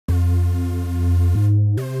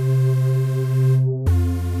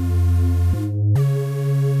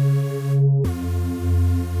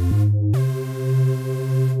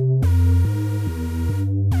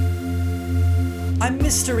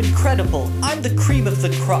Mr. Incredible, I'm the cream of the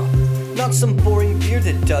crop. Not some boring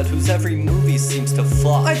bearded dud whose every movie seems to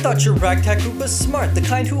flop. I thought your ragtag group was smart, the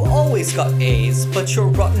kind who always got A's, but your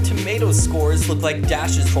Rotten Tomatoes scores look like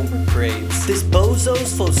Dash's homework grades. This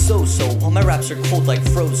bozo's flow so-so, while my raps are cold like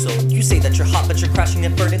Frozone. You say that you're hot, but you're crashing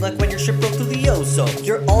and burning like when your ship broke through the ozone.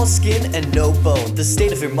 You're all skin and no bone, the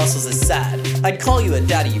state of your muscles is sad. I'd call you a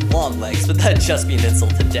daddy long legs, but that'd just be an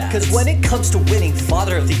insult to dads. Cause when it comes to winning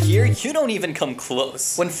Father of the Year, you don't even come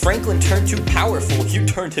close. When Franklin turned too powerful, you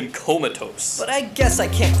turned him comatose. But I guess I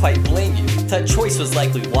can't quite blame you, that choice was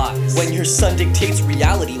likely wise, when your son dictates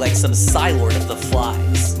reality like some Psylord of the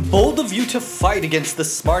Flies. Bold of you to fight against the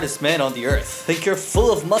smartest man on the earth. Think you're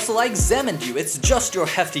full of muscle, I examined you, it's just your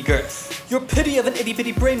hefty girth. Your pity of an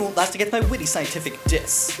itty-bitty brain won't last against my witty scientific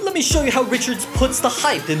diss. Let me show you how Richards puts the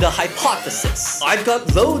hype into hypothesis. I've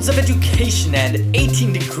got loads of education and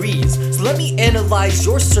 18 degrees, so let me analyze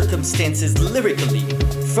your circumstances lyrically.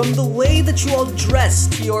 From the way that you all dress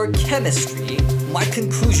to your chemistry, my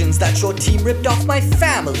conclusion's that your team ripped off my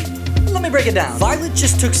family. Let me break it down. Violet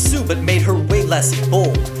just took Sue but made her way less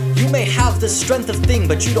bold. You may have the strength of thing,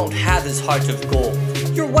 but you don't have his heart of gold.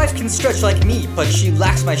 Your wife can stretch like me, but she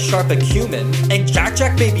lacks my sharp acumen. And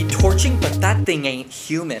Jack may be torching, but that thing ain't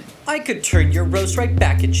human. I could turn your roast right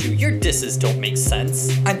back at you, your disses don't make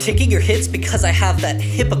sense. I'm taking your hits because I have that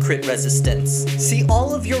hypocrite resistance. See,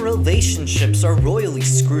 all of your relationships are royally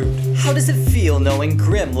screwed. How does it feel knowing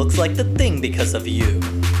Grimm looks like the thing because of you?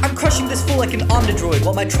 I'm crushing this fool like an Omnidroid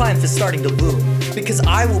while my triumph is starting to loom. Because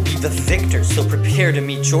I will be the victor, so prepare to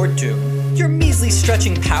meet your doom. Your measly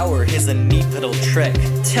stretching power is a neat little trick.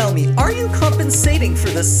 Tell me, are you compensating for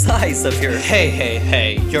the size of your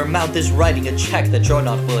hey, your mouth is writing a check that you're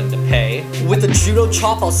not willing to pay. With a judo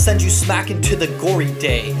chop, I'll send you smack into the gory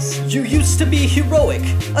days. You used to be heroic,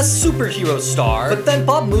 a superhero star, but then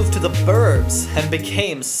Bob moved to the burbs and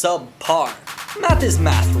became subpar. Math is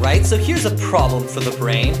math, right? So here's a problem for the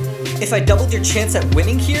brain. If I doubled your chance at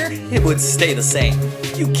winning here, it would stay the same.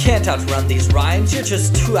 You can't outrun these rhymes, you're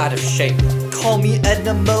just too out of shape. Call me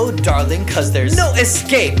Edna Mode, darling, cause there's no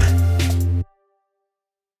escape.